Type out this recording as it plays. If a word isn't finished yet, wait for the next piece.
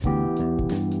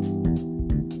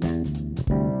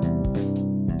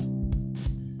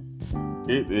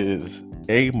It is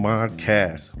a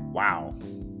modcast. Wow.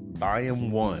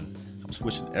 Volume 1. I'm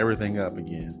switching everything up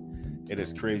again. It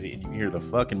is crazy. And you hear the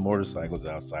fucking motorcycles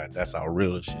outside. That's how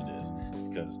real this shit is.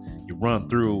 Because you run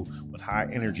through with high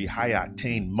energy, high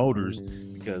octane motors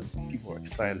because people are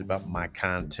excited about my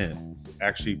content.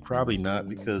 Actually, probably not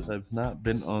because I've not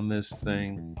been on this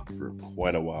thing for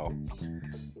quite a while.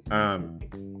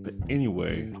 But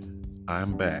anyway,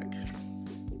 I'm back.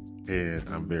 And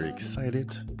I'm very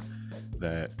excited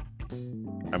that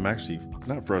I'm actually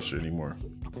not frustrated anymore.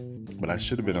 But I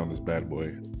should have been on this bad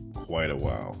boy quite a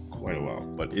while.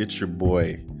 But it's your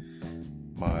boy,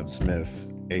 Mod Smith,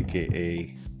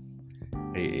 aka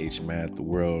AH Mad the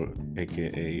World,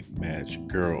 aka Match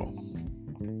Girl.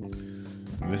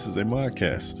 And this is a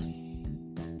modcast.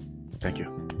 Thank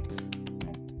you.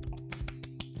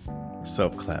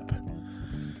 Self clap.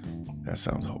 That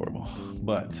sounds horrible.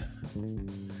 But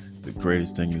the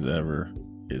greatest thing ever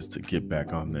is to get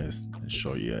back on this and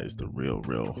show you guys the real,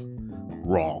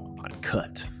 raw,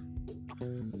 uncut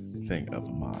thing of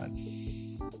a mod.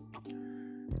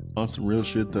 On some real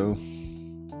shit though,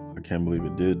 I can't believe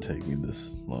it did take me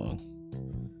this long.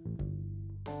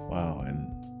 Wow, and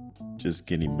just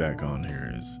getting back on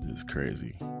here is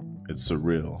crazy. It's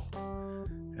surreal.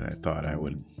 And I thought I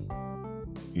would,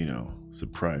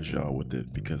 surprise y'all with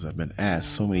it because I've been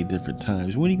asked so many different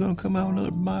times, when are you going to come out with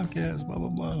another podcast, blah, blah,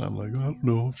 blah. And I'm like, I don't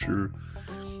know, I'm sure.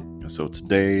 And so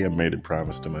today I made a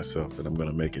promise to myself that I'm going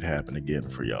to make it happen again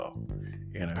for y'all.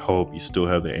 And I hope you still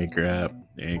have the Anchor app,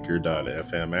 the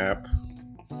Anchor.fm app.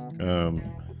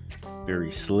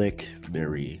 Very slick,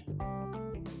 very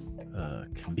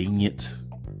convenient.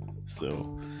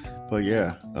 So, but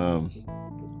yeah,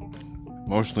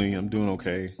 emotionally I'm doing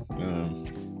okay.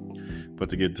 But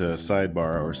to get to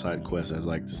sidebar or side quest, as I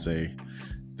like to say,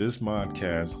 this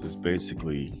modcast is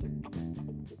basically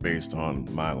based on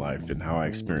my life and how I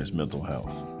experience mental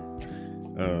health.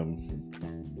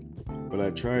 But I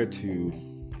try to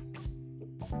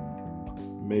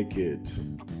make it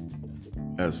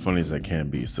as funny as I can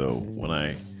be. So when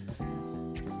I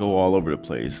go all over the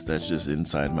place, that's just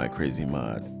inside my crazy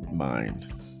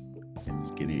mind. And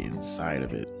it's getting inside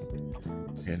of it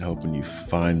and hoping you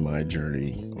find my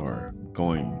journey or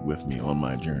going with me on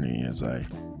my journey as I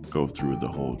go through the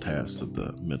whole task of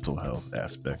the mental health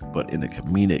aspect, but in a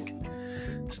comedic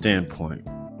standpoint.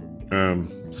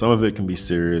 Some of it can be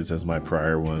serious as my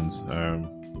prior ones. A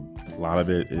lot of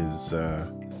it is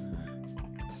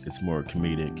it's more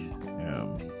comedic.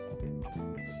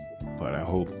 But I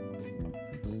hope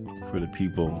for the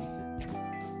people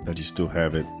that you still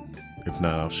have it. If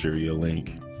not, I'll share you a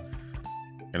link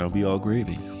and it'll be all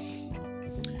gravy.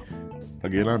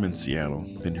 Again, I'm in Seattle.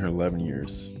 Been here 11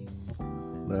 years.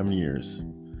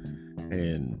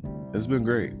 And it's been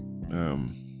great.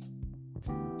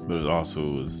 But it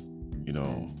also is,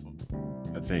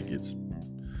 I think it's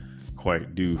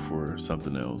quite due for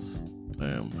something else.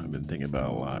 I've been thinking about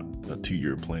a lot, a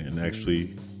 2-year plan.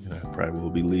 Actually, I probably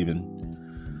will be leaving.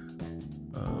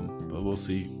 But we'll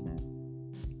see.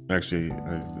 Actually,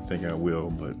 I think I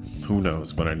will, but who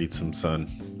knows when I need some sun.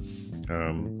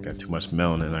 Got too much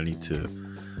melanin I need to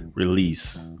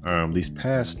release. These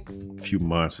past few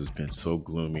months has been so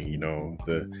gloomy,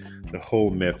 the whole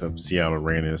myth of Seattle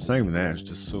raining. It's not even that, it's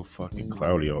just so fucking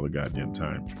cloudy all the goddamn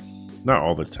time. Not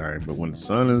all the time, but when the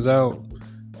sun is out,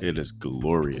 it is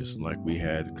glorious. Like we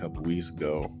had a couple weeks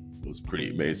ago, it was pretty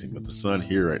amazing. But the sun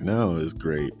here right now is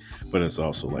great, but it's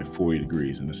also like 40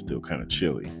 degrees and it's still kind of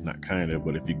chilly. Not kind of,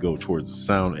 but if you go towards the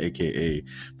sound, aka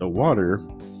the water,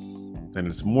 then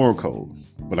it's more cold.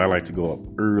 But I like to go up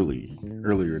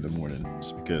earlier in the morning,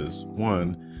 just because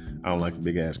 1, I don't like a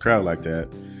big ass crowd like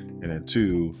that, and then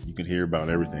 2, you can hear about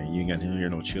everything. You ain't got to hear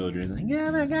no children like,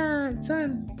 oh my god,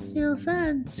 sun,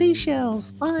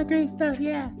 seashells, all that great stuff.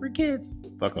 Yeah, we're kids.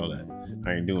 Fuck all that.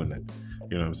 I ain't doing that.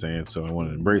 You know what I'm saying? So I want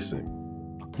to embrace it.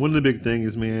 One of the big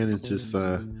things, man, is just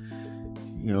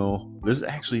this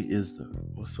actually is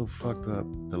what's so fucked up.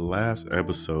 The last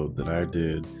episode that I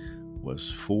did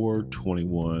was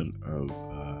 4/21 of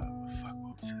what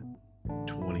was it?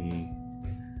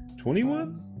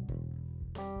 2021?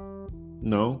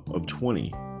 No, of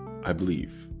 20, I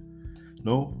believe.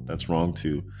 No, that's wrong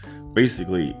too.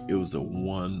 Basically, it was the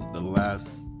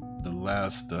last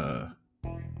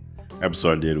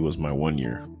episode I did was my 1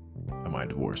 year of my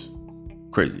divorce.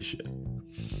 Crazy shit.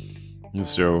 And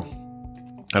so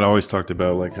I'd always talked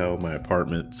about like how my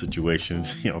apartment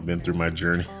situations, been through my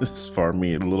journey as far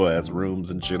me and little ass rooms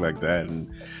and shit like that.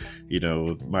 And,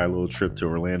 my little trip to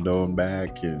Orlando and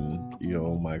back and,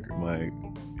 my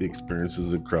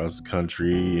experiences across the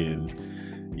country and,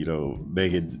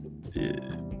 making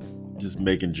just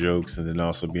making jokes and then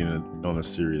also being on a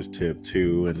serious tip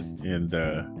too. And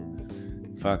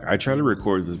fuck, I tried to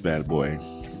record this bad boy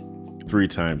 3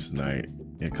 times tonight,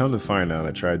 and come to find out,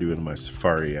 I tried to do it in my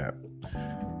Safari app,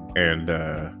 and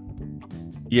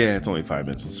yeah, it's only 5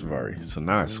 minutes in Safari. So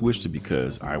now I switched it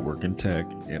because I work in tech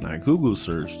and I Google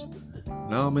searched.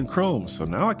 Now I'm in Chrome, so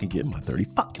now I can get my 30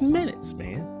 fucking minutes,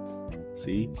 man.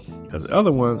 See, because the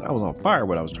other ones, I was on fire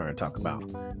what I was trying to talk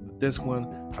about. But this one,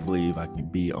 I believe I can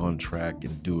be on track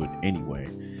and do it anyway.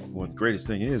 Well, the greatest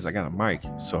thing is I got a mic,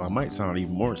 so I might sound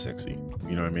even more sexy.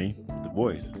 You know what I mean? The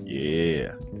voice.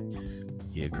 Yeah,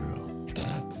 girl.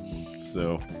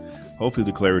 So hopefully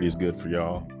the clarity is good for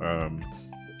y'all.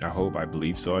 I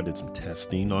believe so. I did some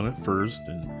testing on it first,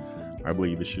 and I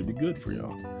believe it should be good for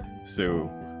y'all. So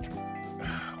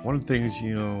one of the things,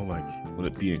 like with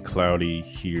it being cloudy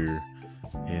here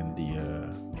in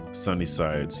the sunny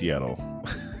side, Seattle,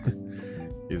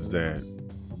 is that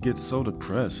I get so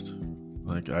depressed.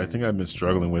 Like, I think I've been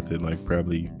struggling with it like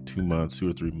probably 2 or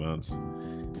 3 months,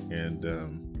 and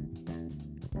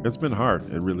it's been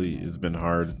hard. It really has been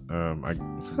hard.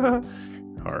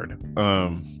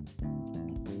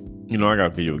 I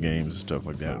got video games and stuff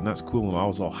like that, and that's cool. And I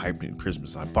was all hyped in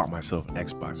Christmas. I bought myself an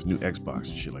Xbox, a new Xbox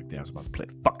and shit like that. I was about to play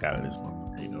the fuck out of this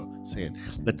motherfucker, saying,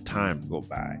 let the time go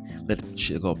by, let the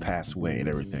shit go pass away and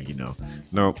everything,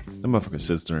 No, the motherfucker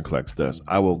sits there and collects dust.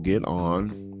 I will get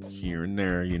on here and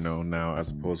there, now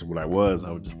as opposed to what I was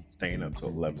just staying up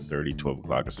till 11:30, 12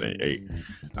 o'clock and saying, hey,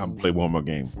 I'm gonna play one more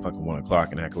game, fucking 1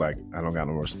 o'clock, and act like I don't got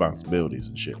no responsibilities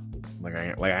and shit. Like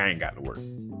I ain't got to work,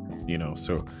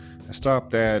 so I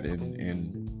stopped that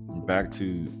and back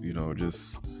to,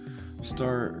 just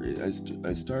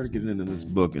I started getting into this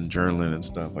book and journaling and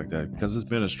stuff like that, because it's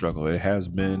been a struggle. It has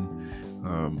been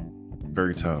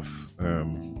very tough.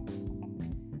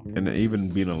 And even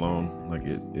being alone, like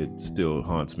it still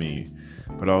haunts me,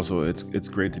 but also it's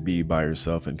great to be by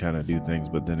yourself and kind of do things.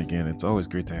 But then again, it's always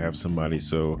great to have somebody.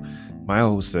 So my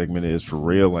whole segment is for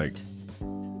real. Like,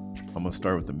 I'm gonna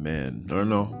start with the men. Or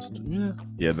no,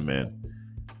 the men.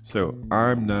 So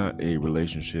I'm not a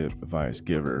relationship advice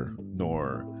giver,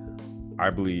 nor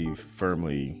I believe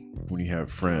firmly when you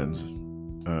have friends,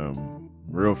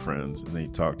 real friends, and they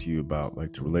talk to you about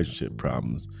like the relationship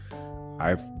problems,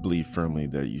 I believe firmly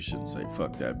that you shouldn't say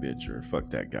fuck that bitch or fuck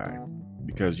that guy,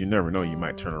 because you never know, you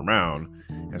might turn around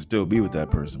and still be with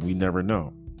that person. We never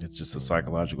know. It's just a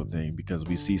psychological thing, because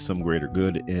we see some greater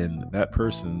good in that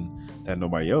person that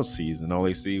nobody else sees, and all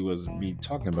they see was me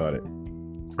talking about it,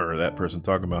 or that person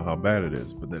talking about how bad it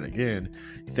is. But then again,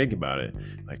 you think about it,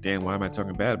 like, damn, why am I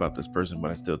talking bad about this person, but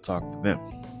I still talk to them?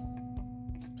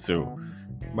 So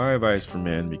my advice for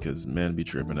men, because men be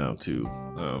tripping out too,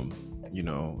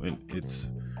 and it's,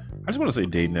 I just want to say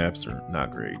dating apps are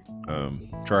not great.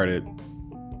 Tried it,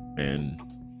 and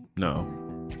no,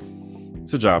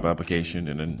 it's a job application,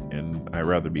 and I'd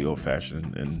rather be old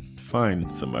fashioned and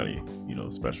find somebody,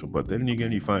 special. But then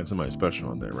again, you find somebody special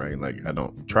on there, right? Like, I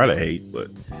don't try to hate,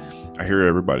 but I hear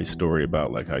everybody's story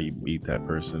about like how you meet that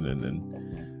person,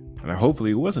 and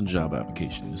hopefully it wasn't a job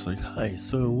application. It's like, hi,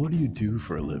 so what do you do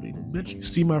for a living? Bitch, you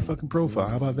see my fucking profile.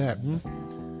 How about that?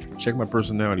 Check my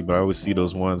personality. But I always see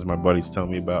those ones my buddies tell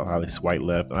me about how they swipe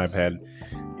left. And I've had,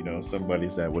 some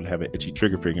buddies that would have an itchy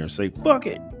trigger finger and say, fuck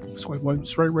it. Swipe right,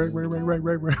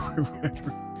 right.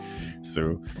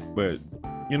 So, but,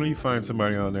 you find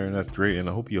somebody on there, and that's great. And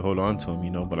I hope you hold on to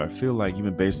them, but I feel like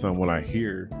even based on what I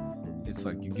hear, it's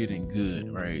like you're getting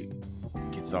good, right?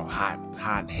 It gets all hot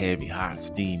and heavy, hot and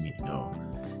steamy,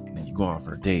 and then you go on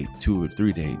for a date, 2 or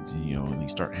 3 dates, and you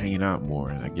start hanging out more.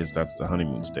 And I guess that's the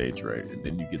honeymoon stage, right? And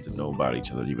then you get to know about each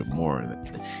other even more,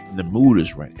 and the mood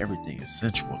is right. Everything is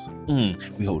sensual. It's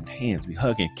like, we hold hands, we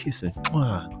hugging, kissing,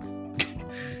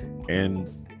 and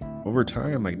over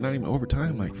time, like not even over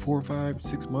time, like 4, 5,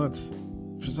 6 months,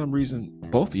 for some reason,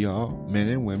 both of y'all, men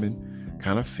and women,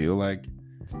 kind of feel like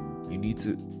you need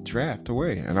to draft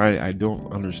away. And I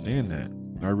don't understand that.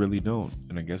 I really don't.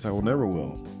 And I guess I will never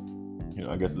will.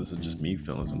 I guess this is just me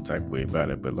feeling some type of way about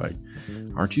it. But like,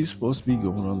 aren't you supposed to be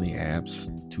going on the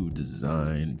apps to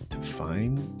design, to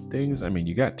find things? I mean,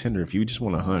 you got Tinder. If you just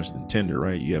want to hunch, then Tinder,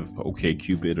 right? You have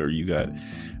OkCupid, or you got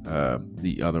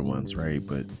the other ones, right?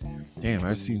 But damn,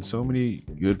 I've seen so many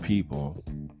good people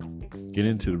get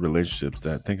into the relationships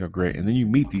that I think are great. And then you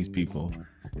meet these people,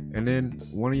 and then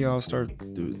one of y'all start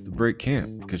to break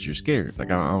camp because you're scared.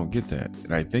 Like, I don't get that.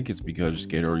 And I think it's because you're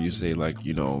scared, or you say like,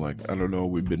 like, I don't know,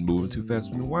 we've been moving too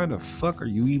fast. Why the fuck are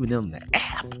you even on the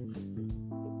app?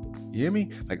 You hear me?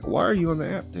 Like, why are you on the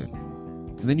app then?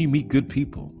 And then you meet good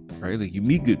people, right? Like, you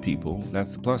meet good people.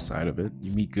 That's the plus side of it.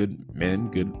 You meet good men,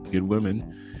 good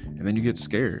women. and then you get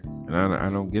scared, and I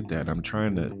don't get that. I'm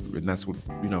trying to, and that's what,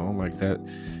 like that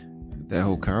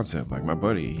whole concept. Like my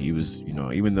buddy, he was,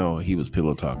 even though he was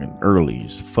pillow talking early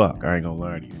as fuck, I ain't gonna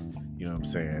lie to you. You know what I'm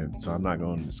saying? So I'm not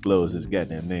gonna disclose his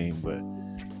goddamn name, but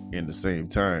in the same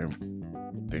time,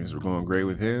 things were going great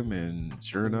with him, and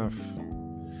sure enough,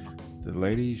 the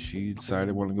lady, she decided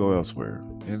to want to go elsewhere.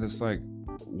 And it's like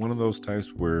one of those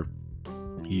types where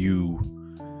you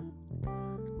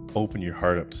open your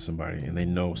heart up to somebody and they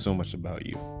know so much about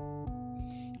you,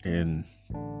 and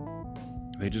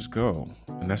they just go,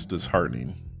 and that's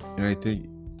disheartening.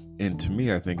 And to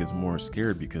me, I think it's more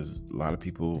scared because a lot of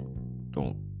people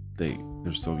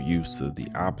they're so used to the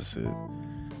opposite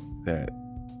that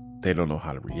they don't know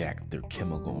how to react. Their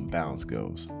chemical imbalance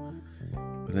goes.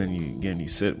 But then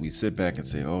we sit back and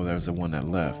say, oh, there's the one that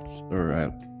left,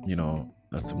 or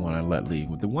that's the one I let leave.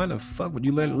 Well, then why the fuck would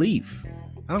you let it leave?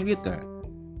 I don't get that.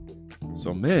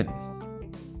 So men,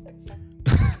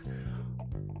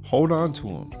 hold on to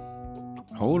them.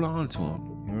 Hold on to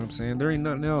them. You know what I'm saying? There ain't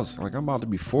nothing else. Like, I'm about to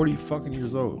be 40 fucking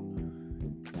years old.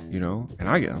 And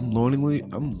I'm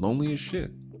lonely as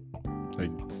shit.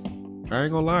 Like, I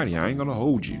ain't gonna lie to you. I ain't gonna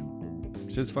hold you.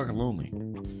 Shit's fucking lonely.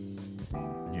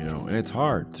 And it's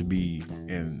hard to be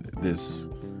in this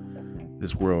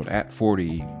world at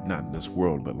 40, not in this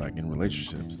world, but like in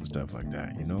relationships and stuff like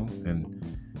that, and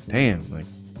damn, like,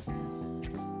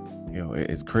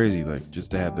 it's crazy, like,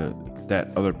 just to have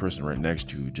that other person right next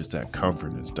to you, just that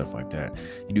comfort and stuff like that.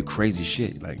 You do crazy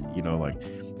shit, like, like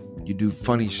you do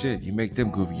funny shit, you make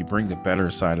them goofy, you bring the better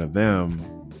side of them,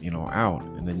 out,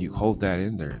 and then you hold that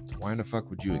in there. Why in the fuck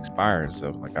would you expire and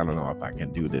stuff? Like, I don't know if I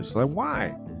can do this. Like,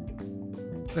 why?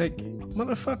 Like,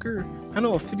 motherfucker, I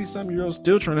know a 50-something-year-old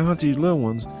still trying to hunt these little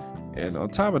ones, and on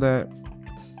top of that,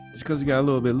 just because he got a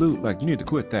little bit of loot, like, you need to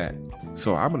quit that.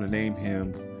 So I'm gonna name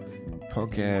him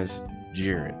Punk Ass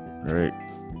Jared, right?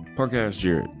 Punk Ass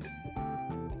Jared.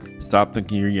 Stop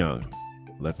thinking you're young.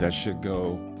 Let that shit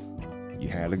go. You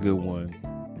had a good one.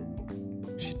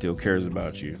 She still cares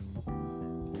about you.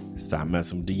 Stop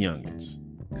messing with the youngins,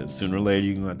 because sooner or later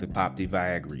you're gonna have to pop the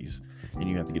Viagra's. And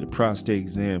you have to get a prostate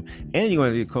exam, and you're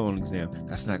going to get a colon exam.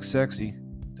 That's not sexy.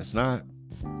 That's not.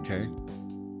 Okay?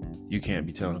 You can't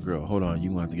be telling a girl, hold on,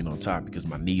 you're going to have to get on top because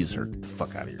my knees hurt. Get the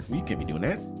fuck out of here. Well, you can't be doing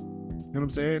that. You know what I'm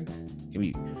saying? Can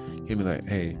be like,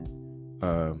 hey,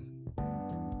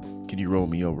 can you roll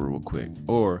me over real quick?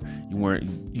 Or you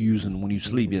weren't using, when you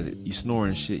sleep, you snoring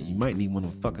and shit, you might need one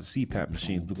of them fucking CPAP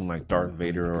machines looking like Darth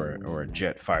Vader or a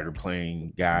jet fighter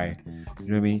plane guy. You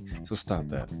know what I mean? So stop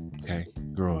that. Okay?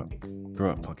 Grow up.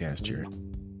 Grow up, punk ass Jared.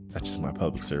 That's just my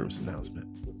public service announcement.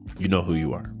 You know who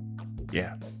you are.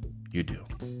 Yeah, you do.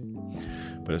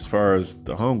 But as far as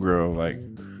the homegirl, like,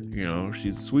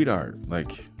 she's a sweetheart.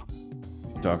 Like,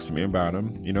 he talks to me about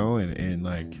him, and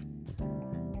like,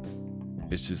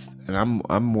 it's just, and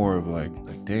I'm more of like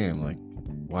damn, like,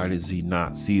 why does he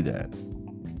not see that?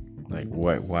 Like,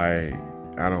 why?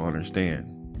 I don't understand.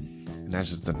 And that's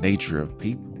just the nature of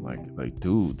people, like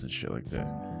dudes and shit like that.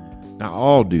 Not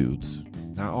all dudes,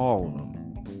 not all of them,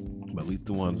 but at least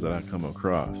the ones that I come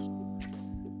across,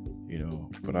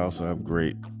 but I also have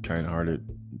great,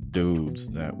 kind-hearted dudes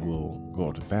that will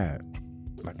go to bat,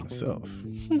 like myself.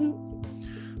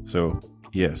 So,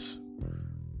 yes,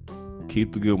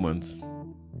 keep the good ones,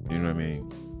 you know what I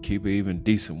mean? Keep an even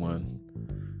decent one,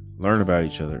 learn about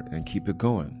each other, and keep it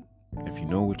going. If you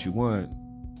know what you want,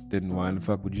 then why in the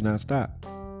fuck would you not stop?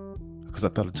 Because I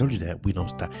thought I told you that we don't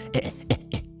stop.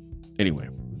 Anyway,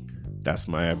 that's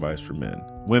my advice for men.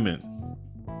 Women,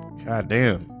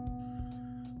 goddamn,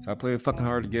 stop playing fucking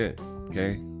hard to get,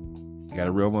 okay? You got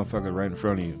a real motherfucker right in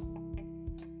front of you,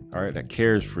 all right, that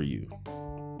cares for you,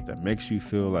 that makes you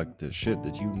feel like the shit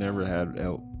that you never had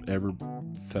ever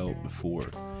felt before,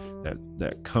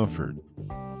 that comfort.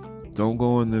 Don't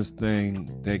go in this thing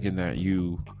thinking that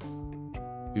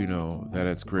that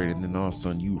it's great, and then all of a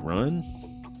sudden you run.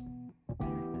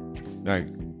 Like,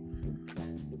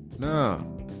 nah,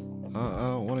 I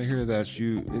don't want to hear that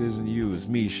it isn't you, it's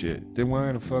me shit. Then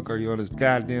why the fuck are you on this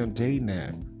goddamn dating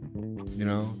app?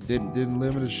 Didn't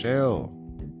live in a shell.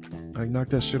 Like, knock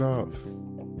that shit off.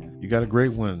 You got a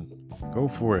great one. Go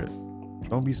for it.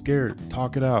 Don't be scared.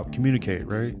 Talk it out. Communicate,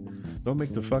 right? Don't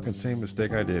make the fucking same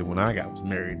mistake I did when I was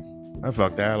married. I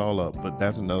fucked that all up, but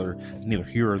it's neither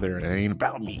here or there. It ain't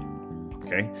about me.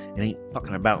 Okay? It ain't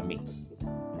fucking about me.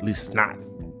 At least it's not.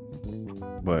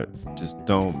 But just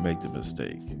don't make the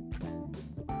mistake.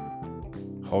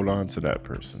 Hold on to that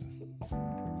person.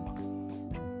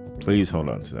 Please hold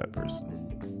on to that person.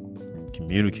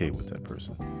 Communicate with that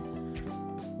person.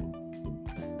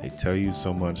 They tell you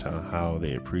so much how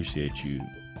they appreciate you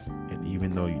And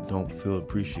even though you don't feel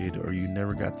appreciated or you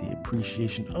never got the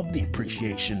appreciation of the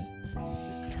appreciation,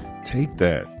 take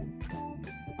that,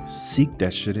 seek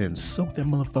that shit in, soak that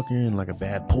motherfucker in like a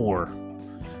bad pour.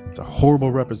 It's a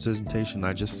horrible representation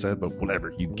I just said, but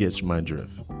whatever, you get my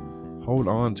drift. Hold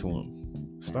on to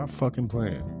them. Stop fucking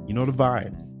playing. You know the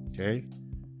vibe, okay?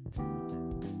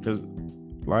 Because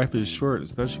life is short,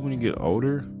 especially when you get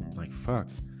older. Like, fuck.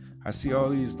 I see all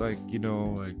these, like, you know,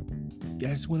 like,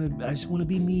 I just want to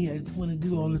be me. I just want to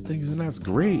do all these things, and that's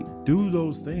great. Do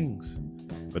those things,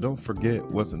 but don't forget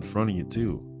what's in front of you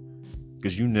too,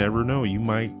 because you never know. You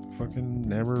might fucking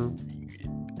never.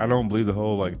 I don't believe the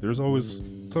whole like there's always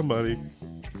somebody.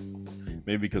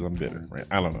 Maybe because I'm bitter, right?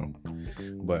 I don't know,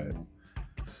 but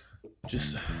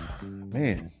just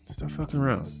man, stop fucking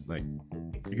around. Like,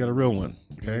 you got a real one,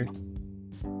 okay?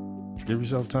 Give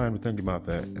yourself time to think about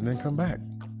that, and then come back.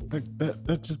 Like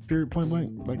that's just period, point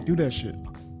blank. Like, do that shit.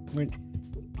 Like,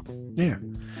 yeah.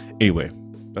 Anyway,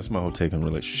 that's my whole take on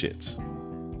relationships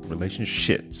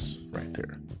right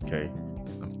there. Okay,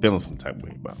 I'm feeling some type of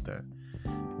way about that.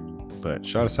 But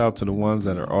shout us out to the ones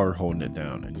that are holding it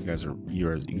down, and you guys are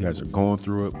going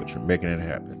through it, but you're making it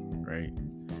happen, right?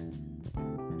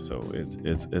 So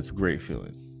it's a great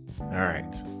feeling. All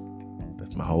right,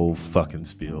 that's my whole fucking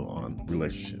spiel on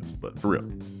relationships. But for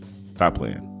real, stop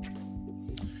playing.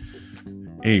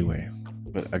 Anyway,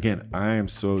 but again, I am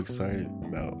so excited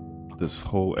about this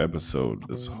whole episode,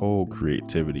 this whole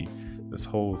creativity, this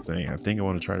whole thing. I think I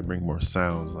want to try to bring more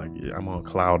sounds. Like, I'm on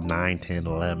cloud 9, 10,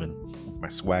 11. My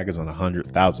swag is on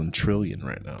 100,000 trillion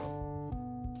right now.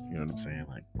 You know what I'm saying?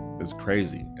 Like, it's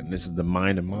crazy. And this is the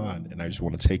Mind of Mod. And I just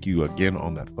want to take you again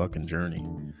on that fucking journey.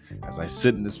 As I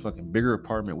sit in this fucking bigger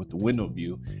apartment with the window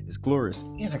view, it's glorious.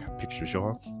 And I got pictures,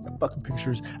 y'all. I got fucking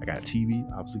pictures. I got a TV.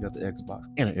 Obviously got the Xbox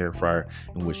and an air fryer,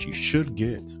 in which you should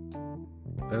get.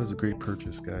 That is a great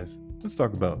purchase, guys. Let's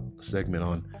talk about a segment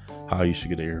on how you should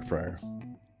get an air fryer.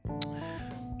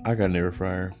 I got an air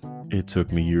fryer. It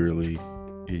took me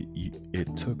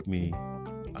It took me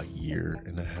a year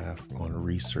and a half on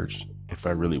research if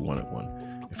I really wanted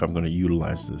one, if I'm going to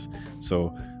utilize this.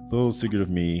 So, little secret of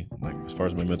me, like, as far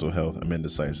as my mental health, I'm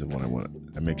indecisive when I want it.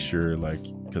 I make sure, like,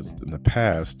 because in the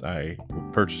past I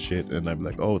would purchase shit and I'd be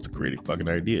like, oh, it's a great fucking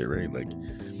idea, right? Like,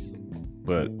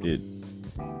 but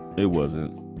it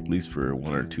wasn't, at least for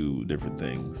one or two different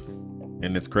things.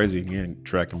 And it's crazy, again,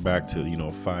 tracking back to,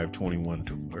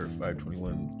 521 or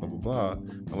 521, blah, blah, blah,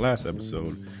 my last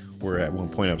episode, where at one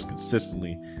point I was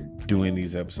consistently doing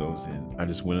these episodes and I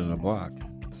just went in a block.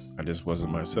 I just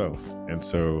wasn't myself. And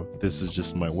so this is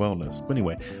just my wellness. But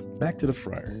anyway, back to the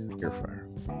air fryer.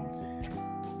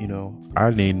 I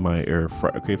named my air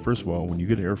fryer. Okay, first of all, when you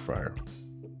get an air fryer,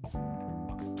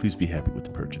 please be happy with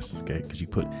the purchase, okay? Because you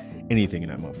put anything in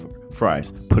that motherfucker.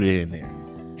 Fries, put it in there.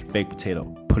 Baked potato,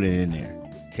 put it in there.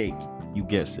 Cake, you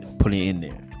guessed it, put it in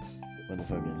there.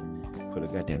 Motherfucking put a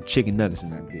goddamn chicken nuggets in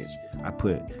that bitch. I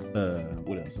put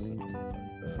what else?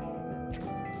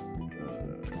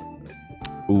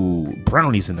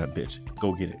 Brownies in that bitch.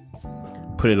 Go get it.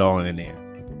 Put it all in there.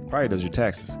 Probably does your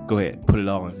taxes. Go ahead, put it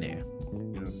all in there. You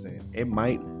know what I'm saying? It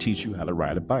might teach you how to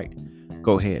ride a bike.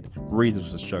 Go ahead, read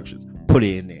those instructions. Put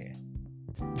it in there.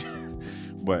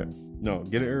 But no,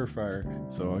 get an air fryer.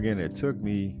 So again, it took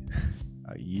me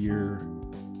a year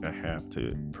and a half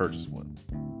to purchase one.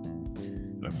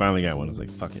 And I finally got one. I was like,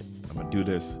 fuck it. I'm going to do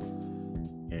this.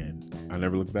 And I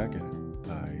never looked back at it.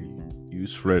 I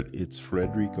use it's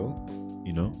Frederico,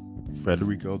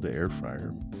 Frederico, the air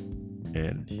fryer.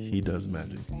 And he does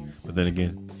magic. But then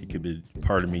again, he could be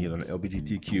part of me, the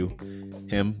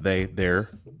LGBTQ, him, they, their,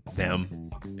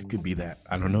 them. It could be that.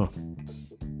 I don't know.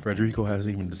 Frederico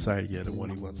hasn't even decided yet on what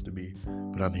he wants to be,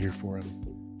 but I'm here for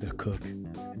him to cook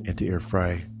and to air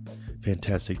fry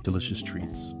fantastic, delicious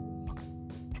treats.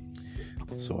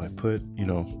 So I put,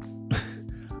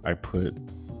 I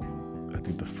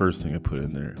think the first thing I put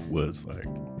in there was like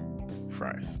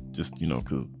fries, just,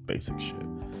 cause basic shit.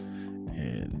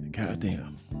 And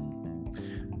goddamn,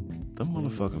 the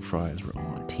motherfucking fries were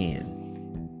on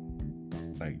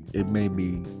 10. Like, it made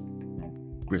me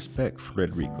respect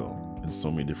Frederico in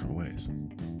so many different ways.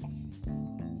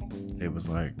 It was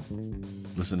like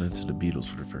listening to the Beatles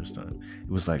for the first time. It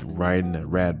was like riding a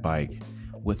rad bike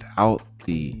without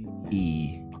the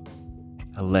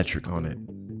electric on it.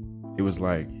 It was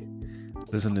like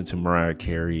listening to Mariah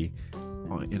Carey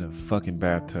in a fucking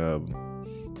bathtub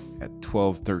at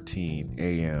 12:13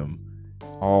 a.m.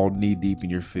 all knee deep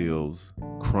in your feels,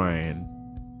 crying,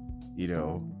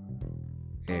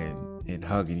 and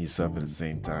hugging yourself at the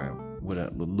same time. with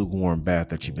a lukewarm bath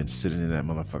that you've been sitting in that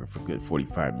motherfucker for good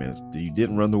 45 minutes. You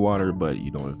didn't run the water, but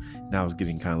now it's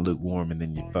getting kind of lukewarm, and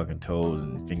then your fucking toes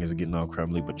and fingers are getting all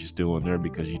crumbly, but you're still in there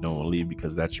because you don't want to leave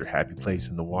because that's your happy place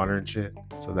in the water and shit.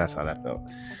 So that's how that felt.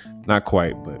 Not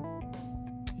quite, but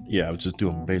yeah, I was just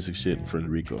doing basic shit in Puerto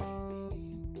Rico.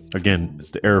 Again,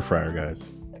 it's the air fryer, guys.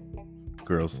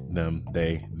 Girls, them,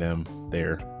 they, them,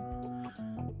 there.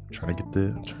 Trying to get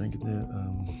the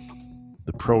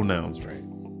pronouns right.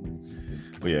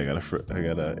 But yeah, I got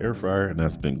a air fryer, and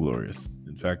that's been glorious.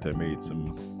 In fact, I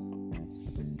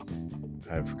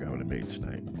forgot what I made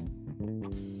tonight.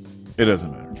 It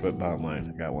doesn't matter, but bottom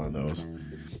line, I got one of those.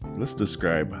 Let's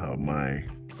describe how my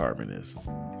apartment is.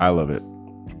 I love it.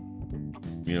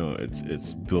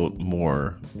 It's built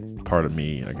more part of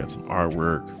me. I got some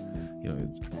artwork.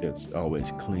 It's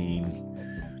always clean.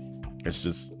 It's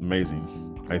just amazing,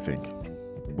 I think.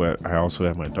 But I also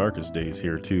have my darkest days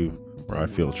here too, where I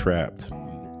feel trapped,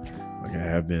 like I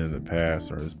have been in the past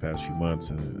or this past few months,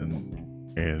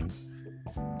 and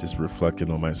just reflecting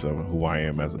on myself and who I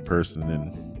am as a person,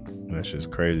 and that's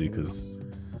just crazy because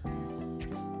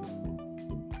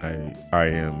I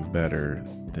am better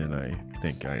than I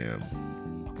think I am,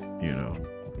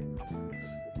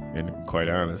 And quite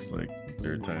honest, like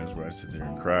there are times where I sit there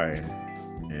and cry,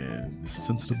 and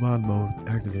sensitive bond mode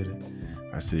activated.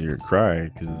 I sit here and cry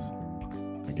because,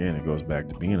 again, it goes back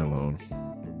to being alone.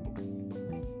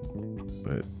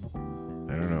 But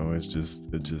I don't know. It's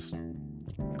just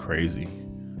crazy,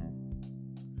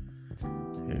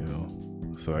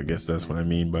 So I guess that's what I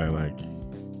mean by like,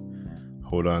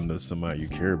 hold on to somebody you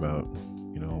care about,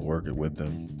 work it with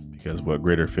them. Because what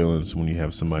greater feelings when you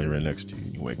have somebody right next to you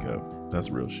and you wake up.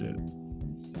 That's real shit.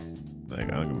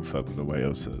 Like, I don't give a fuck what nobody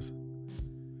else says.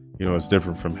 It's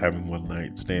different from having one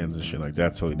night stands and shit. Like,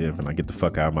 that's totally different. Like, get the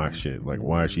fuck out of my shit. Like,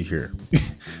 why is she here?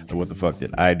 Like, what the fuck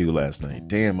did I do last night?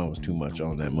 Damn, I was too much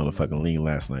on that motherfucking lean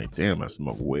last night. Damn, I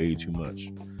smoked way too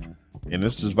much. And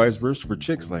it's just vice versa for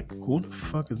chicks. Like, who the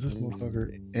fuck is this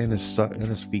motherfucker? And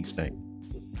his feet stink.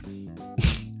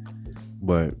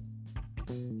 But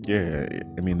yeah,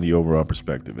 I mean, the overall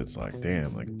perspective, it's like,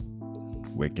 damn, like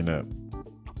waking up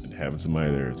and having somebody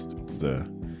there, it's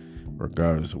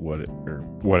regardless of what it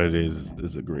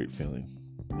is a great feeling.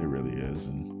 It really is.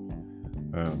 And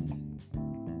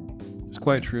it's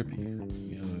quite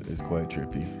trippy. It's quite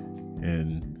trippy.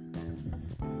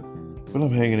 But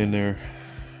I'm hanging in there.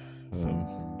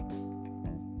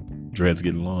 Dread's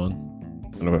getting long.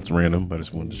 I know that's random, but I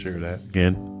just wanted to share that.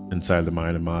 Again, inside the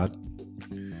mind of Mod.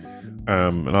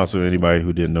 And also anybody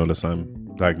who didn't notice,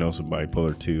 I'm diagnosed with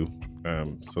bipolar 2.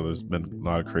 So there's been a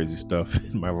lot of crazy stuff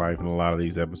in my life, and a lot of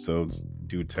these episodes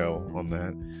do tell on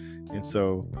that. And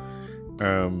so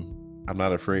I'm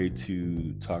not afraid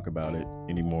to talk about it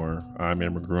anymore. I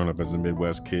remember growing up as a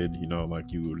Midwest kid,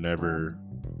 like you were never,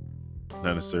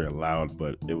 not necessarily allowed,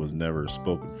 but it was never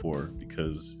spoken for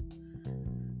because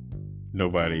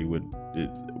nobody would,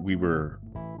 we were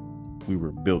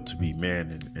built to be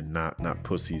men and not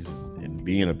pussies. And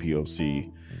being a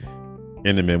POC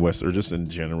in the Midwest, or just in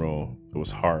general, it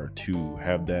was hard to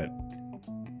have that,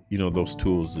 those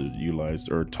tools to utilize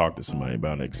or talk to somebody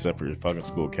about it, except for your fucking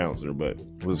school counselor. But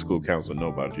what does the school counselor know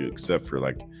about you except for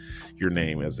like your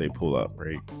name as they pull up,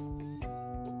 right?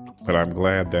 But I'm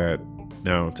glad that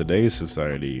now in today's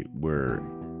society, where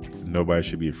nobody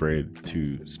should be afraid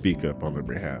to speak up on their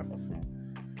behalf.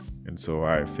 And so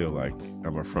I feel like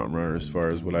I'm a front runner as far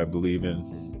as what I believe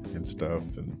in and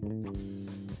stuff. And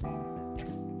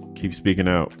keep speaking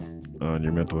out on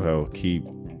your mental health. Keep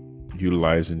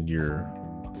utilizing your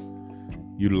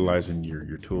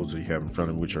tools that you have in front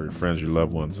of you, which are your friends, your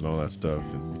loved ones, and all that stuff.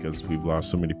 And because we've lost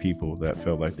so many people that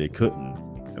felt like they couldn't.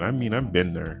 And I mean, I've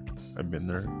been there a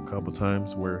couple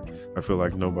times where I feel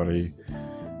like nobody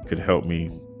could help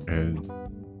me, and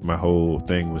my whole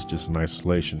thing was just in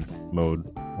isolation mode,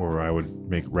 or I would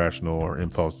make rational or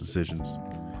impulse decisions.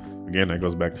 Again, that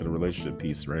goes back to the relationship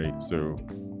piece, right? So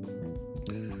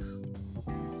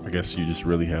I guess you just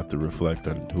really have to reflect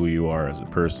on who you are as a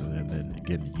person, and then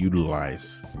again,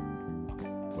 utilize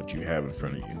what you have in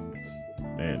front of you.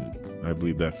 And I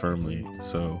believe that firmly.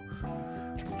 So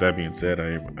with that being said,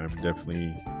 I'm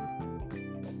definitely,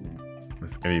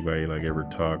 if anybody like ever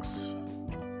talks,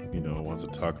 wants to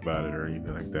talk about it or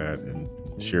anything like that, and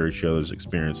share each other's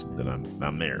experience, then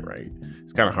I'm there, right?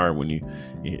 It's kind of hard when you,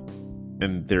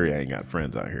 in theory, I ain't got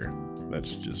friends out here.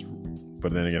 That's just,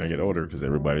 but then again, I get older because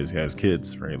everybody has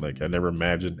kids, right? Like I never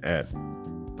imagined at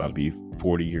about to be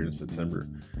 40 here in September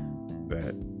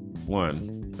that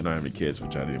one, I don't have any kids,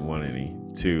 which I didn't want any.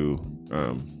 Two,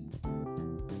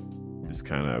 just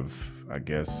kind of, I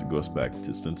guess it goes back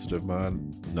to sensitive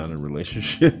mind, not a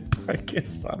relationship. I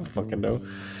guess I don't fucking know.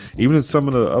 Even if some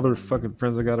of the other fucking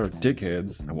friends I got are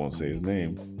dickheads, I won't say his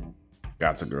name,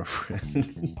 got a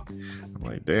girlfriend. I'm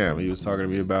like, damn, he was talking to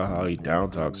me about how he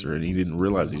down talks her and he didn't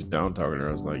realize he's down talking her.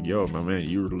 I was like, yo, my man,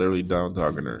 you were literally down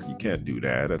talking her. You can't do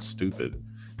that. That's stupid.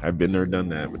 I've been there, done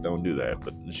that, but don't do that.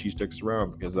 But she sticks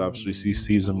around because obviously she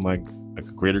sees him like a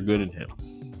greater good in him.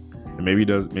 And maybe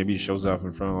he shows off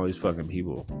in front of all these fucking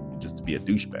people just to be a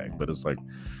douchebag. But it's like,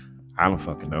 I don't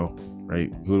fucking know,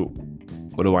 right?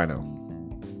 What do I know?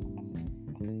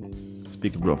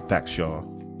 Speaking real facts, y'all.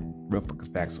 Real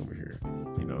fucking facts over here,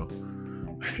 you know.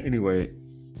 Anyway,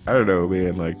 I don't know,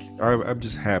 man. Like, I'm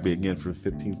just happy again for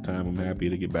the 15th time. I'm happy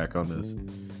to get back on this,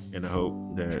 and I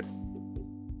hope that,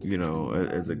 you know,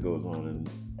 as it goes on and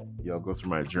y'all go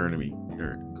through my journey,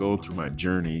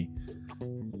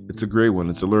 it's a great one.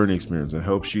 It's a learning experience. It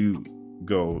helps you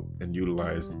go and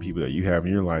utilize the people that you have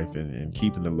in your life and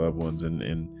keeping the loved ones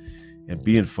and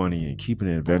being funny and keeping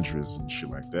it adventurous and shit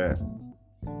like that.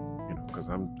 You know, because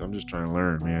I'm just trying to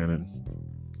learn, man,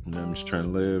 and I'm just trying to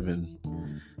live and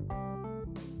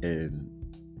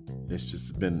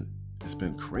it's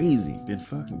been crazy, been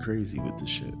fucking crazy with this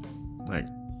shit. Like,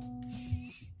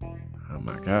 oh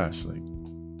my gosh, like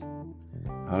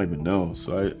I don't even know.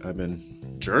 So I've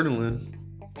been journaling.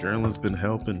 Journaling's been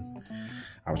helping.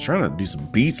 I was trying to do some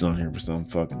beats on here for some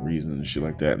fucking reason and shit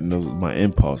like that. And those was my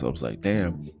impulse. I was like,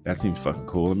 damn, that seems fucking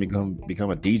cool. Let me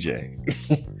become a DJ.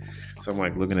 So I'm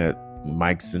like looking at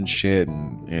mics and shit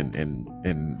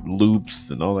and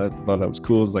loops and all that. I thought that was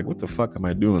cool. I was like, what the fuck am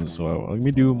I doing? So let me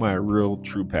do my real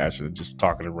true passion, just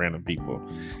talking to random people,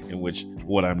 in which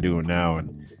what I'm doing now.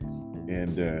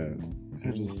 And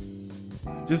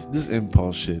just this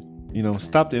impulse shit. You know,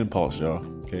 stop the impulse, y'all.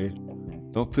 Okay?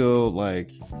 Don't feel like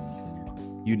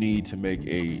you need to make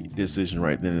a decision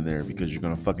right then and there because you're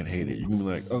gonna fucking hate it. You're gonna be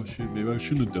like, oh shit, maybe I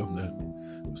shouldn't have done that.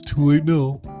 It's too late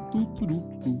now.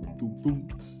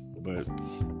 But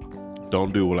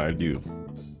don't do what I do.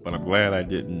 But I'm glad I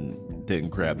didn't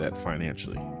grab that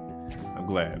financially. I'm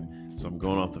glad. So I'm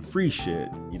going off the free shit,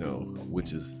 you know,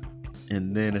 which is,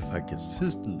 and then if I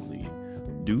consistently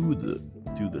do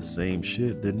the same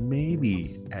shit, then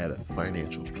maybe add a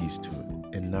financial piece to it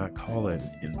and not call it an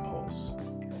impulse.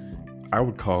 I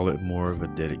would call it more of a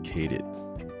dedicated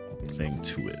thing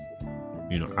to it.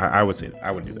 You know, I would say that.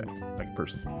 I would do that, like,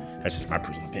 personally. That's just my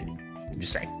personal opinion. I'm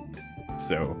just saying.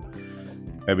 So,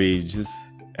 I mean, just,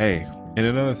 hey. And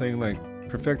another thing, like,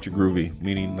 perfect your groovy,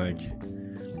 meaning, like,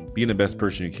 being the best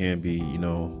person you can be, you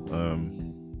know,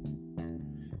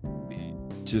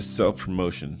 just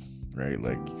self-promotion, right?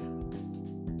 Like,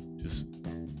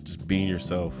 just being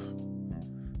yourself.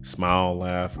 Smile,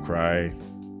 laugh, cry,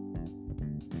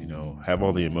 you know, have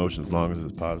all the emotions as long as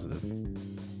it's positive,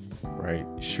 right?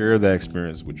 Share that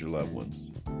experience with your loved ones,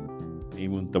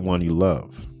 even the one you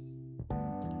love.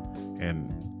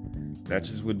 And that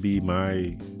just would be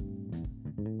my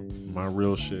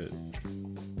real shit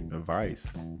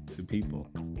advice to people.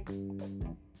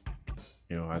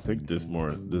 You know, I think this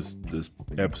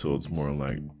episode's more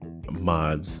like a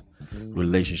Mod's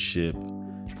relationship,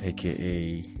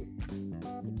 aka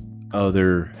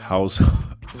other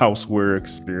houseware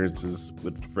experiences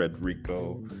with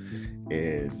Frederico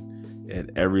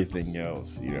and everything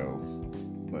else, you know.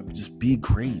 But just be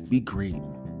great,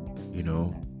 you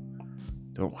know.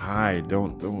 Don't hide,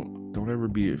 don't ever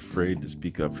be afraid to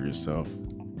speak up for yourself.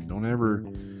 Don't ever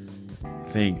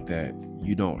think that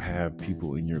you don't have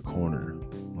people in your corner.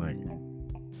 Like,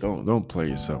 don't play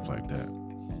yourself like that.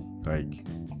 Like,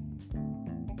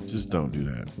 just don't do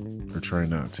that, or try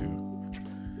not to.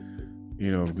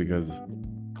 You know, because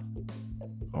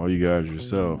all you got is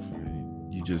yourself.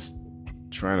 You just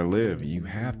trying to live. You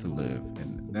have to live.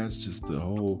 And that's just the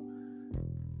whole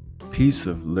piece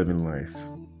of living life.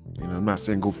 You know, I'm not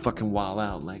saying go fucking wild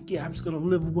out. Like, yeah, I'm just going to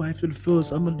live life to the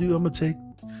fullest. I'm going to take,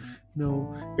 you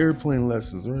know, airplane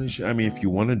lessons or any shit. I mean, if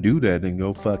you want to do that, then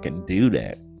go fucking do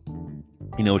that.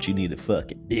 You know what you need to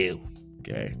fucking do.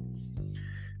 Okay?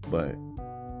 But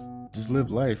just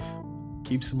live life.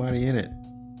 Keep somebody in it.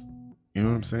 You know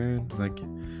what I'm saying? Like,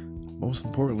 most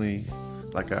importantly,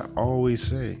 like I always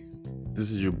say,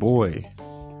 this is your boy,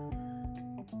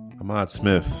 Ahmad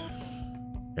Smith,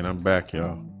 and I'm back,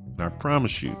 y'all. And I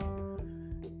promise you,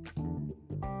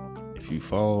 if you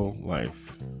follow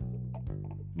life,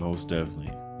 most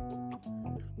definitely,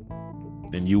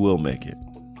 then you will make it.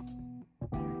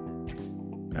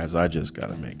 As I just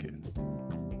gotta make it.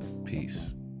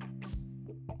 Peace.